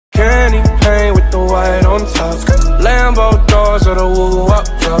on top. Lambo doors or the woo up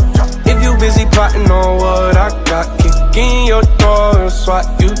drop. If you busy plotting on what I got, kick in your door and swat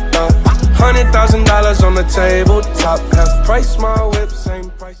you thought. $100,000 on the tabletop. Half price my whip, same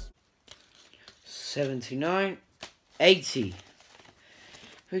price. 79, 80. Here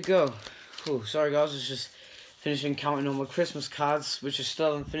we go. Cool. Sorry guys, I was just finishing counting all my Christmas cards, which are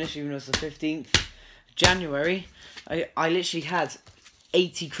still unfinished even though it's the 15th of January. I literally had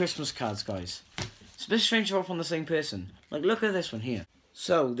 80 Christmas cards, guys. It's a bit strange they're all from the same person. Like, look at this one here.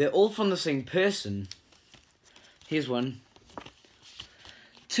 So, they're all from the same person. Here's one.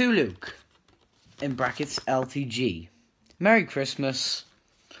 To Luke, in brackets LTG. Merry Christmas.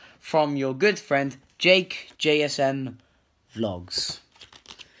 From your good friend, Jake JSM Vlogs.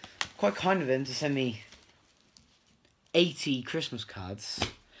 Quite kind of him to send me 80 Christmas cards.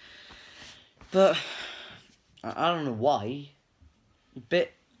 But, I don't know why. A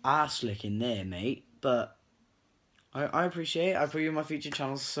bit arse-licking there, mate. But, I appreciate it. I put you in my future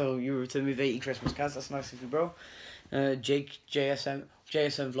channels, so you return me with 80 Christmas cards. That's nice of you, bro. Jake JSM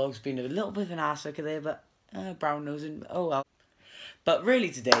Vlogs being a little bit of an arse-licker there, but brown nosing. Oh well. But really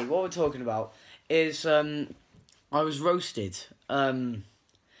today, what we're talking about is I was roasted. I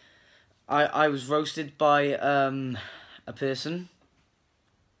was roasted by a person.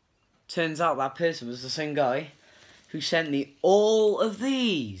 Turns out that person was the same guy who sent me all of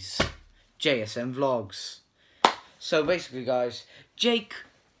these JSM Vlogs. So basically, guys, Jake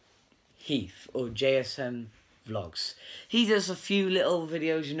Heath, or JSM Vlogs. He does a few little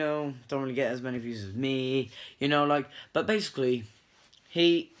videos, you know, don't really get as many views as me, you know, like, but basically,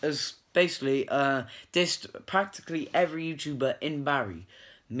 he has basically dissed practically every YouTuber in Barry.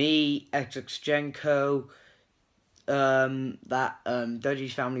 Me, XXGenko,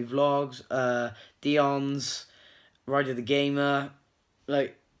 Dodgy's Family Vlogs, Dion's, Ryder the Gamer,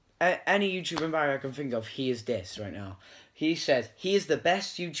 like, any YouTuber in Barry I can think of, he is dissed right now. He said he is the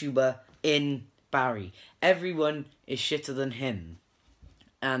best YouTuber in Barry. Everyone is shitter than him.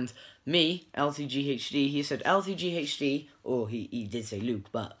 And me, LTGHD, he said LTGHD, or he did say Luke,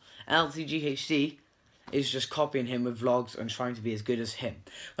 but LTGHD is just copying him with vlogs and trying to be as good as him.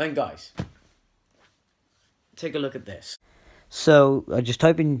 And guys, take a look at this. So, I just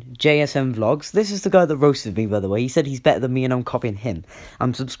type in JSM Vlogs. This is the guy that roasted me, by the way. He said he's better than me and I'm copying him.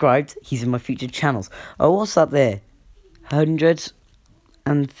 I'm subscribed. He's in my future channels. Oh, what's that there?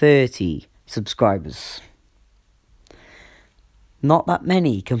 130 subscribers. Not that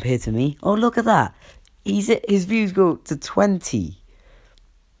many compared to me. Oh, look at that. His views go to 20.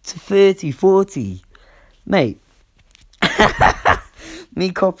 To 30, 40. Mate. Me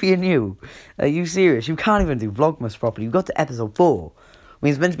copying you. Are you serious? You can't even do Vlogmas properly. You got to episode 4. I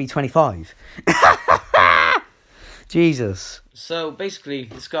mean, it's meant to be 25. Jesus. So, basically,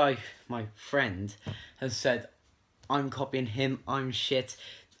 this guy, my friend, has said, I'm copying him, I'm shit.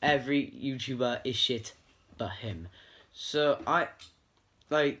 Every YouTuber is shit but him. So,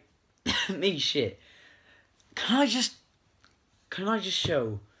 like, me shit. Can I just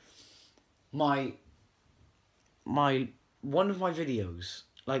show one of my videos,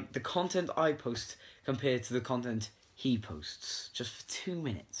 like the content I post compared to the content he posts, just for 2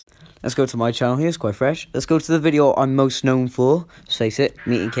 minutes. Let's go to my channel here, it's quite fresh. Let's go to the video I'm most known for. Let's face it,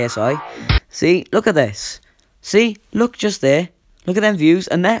 meeting KSI. See, look at this. See, look just there. Look at them views,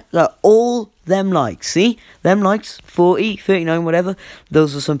 and they're all them likes. See, them likes, 40, 39, whatever.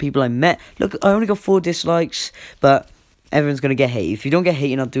 Those are some people I met. Look, I only got 4 dislikes, but everyone's going to get hate. If you don't get hate,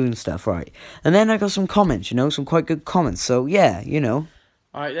 you're not doing stuff right. And then I got some comments, you know, some quite good comments. So, yeah, you know.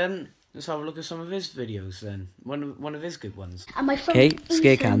 Alright then, let's have a look at some of his videos then. One of his good ones. Okay,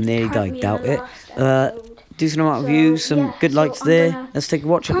 scare cam, nearly died, doubt it. Decent amount of views, some good likes there. Let's take a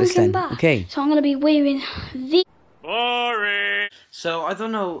watch of this then. Okay. So I'm going to be wearing the... Boring! So, I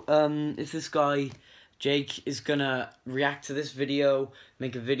don't know if this guy, Jake, is gonna react to this video,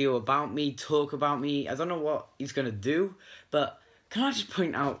 make a video about me, talk about me. I don't know what he's gonna do, but can I just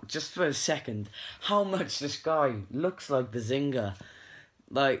point out, just for a second, how much this guy looks like Behzinga?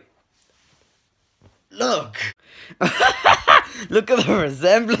 Like, look! Look at the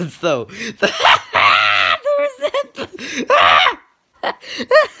resemblance, though! The resemblance!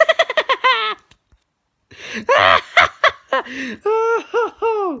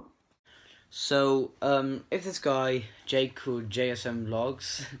 So, if this guy, Jake, called JSM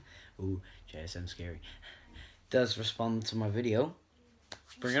Vlogs, ooh, JSM scary, does respond to my video,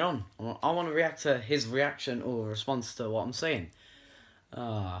 bring it on. I want to react to his reaction or response to what I'm saying.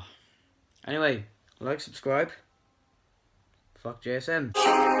 Anyway, like, subscribe. Fuck JSM.